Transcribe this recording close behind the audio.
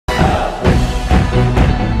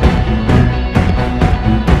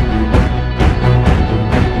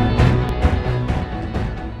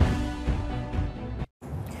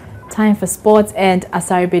time for sports, and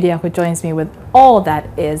Asari Bediako joins me with all that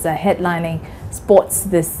is headlining sports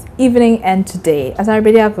this evening and today. Asari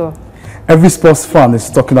Bediako. Every sports fan is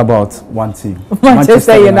talking about one team.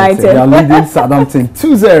 Manchester United. They are leading Southampton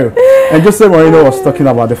 2-0. And Jose Mourinho was talking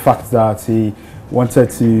about the fact that he wanted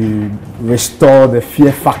to restore the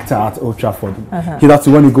fear factor at Old Trafford. He had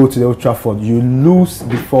to, when you go to the Old Trafford, you lose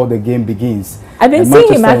before the game begins. I've been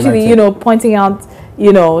seeing him actually, pointing out,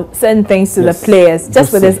 certain things to the players,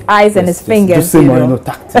 just with his eyes and his fingers. Jose Mourinho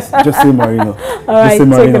tactics. Jose Mourinho. All right, Jose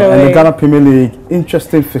Mourinho. take it away. And the Ghana Premier League,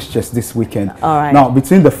 interesting fixtures this weekend. All right. Now,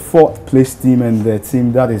 between the fourth place team and the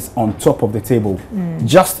team that is on top of the table,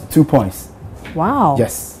 just 2 points. Wow.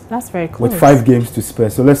 Yes. That's very cool. With 5 games to spare.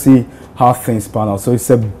 So let's see how things pan out. So it's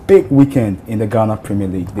a big weekend in the Ghana Premier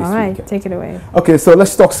League this weekend. All right, take it away. Okay, so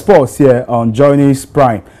let's talk sports here on Johnny's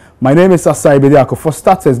Prime. My name is Asai Bediako. For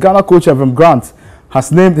starters, Ghana coach Evan Grant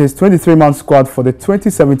has named his 23-man squad for the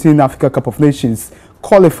 2017 Africa Cup of Nations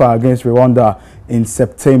qualifier against Rwanda in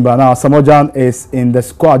September. Now, Samojan is in the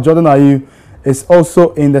squad. Jordan Ayew is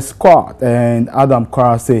also in the squad. And Adam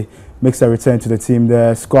Kwarase makes a return to the team.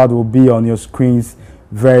 The squad will be on your screens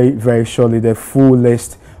very, very shortly. The full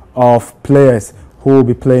list of players who will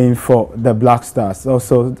be playing for the Black Stars.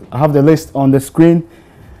 Also, I have the list on the screen.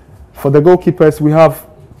 For the goalkeepers, we have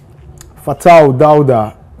Fatau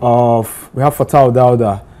Dauda. For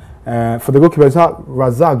the goalkeepers,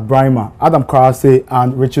 Razak Brahima, Adam Kwarase,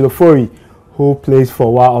 and Richard Ofori, who plays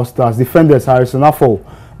for All Stars. Defenders, Harrison Affo,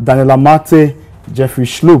 Daniel Amate, Jeffrey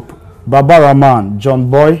Schlup, Baba Rahman, John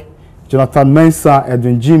Boy, Jonathan Mensah,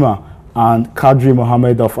 Edwin Jima, and Kadri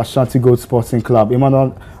Mohammed of Ashanti Gold Sporting Club.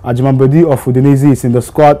 Emmanuel Ajimambedi of Udinese is in the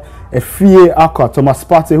squad. Efie Aqua, Thomas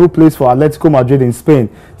Partey, who plays for Atletico Madrid in Spain.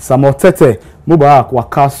 Samuel Tete, Mubarak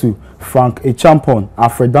Wakasu, Frank Echampon,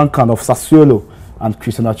 Alfred Duncan of Sassuolo, and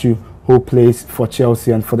Christian Achu, who plays for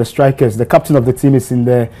Chelsea. And for the strikers, the captain of the team is in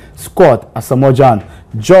the squad, Asamoah Gyan,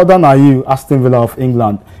 Jordan Ayew, Aston Villa of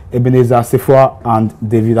England, Ebenezer Asifua, and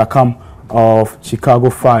David Akam of Chicago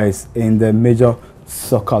Fires in the Major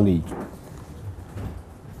Soccer League.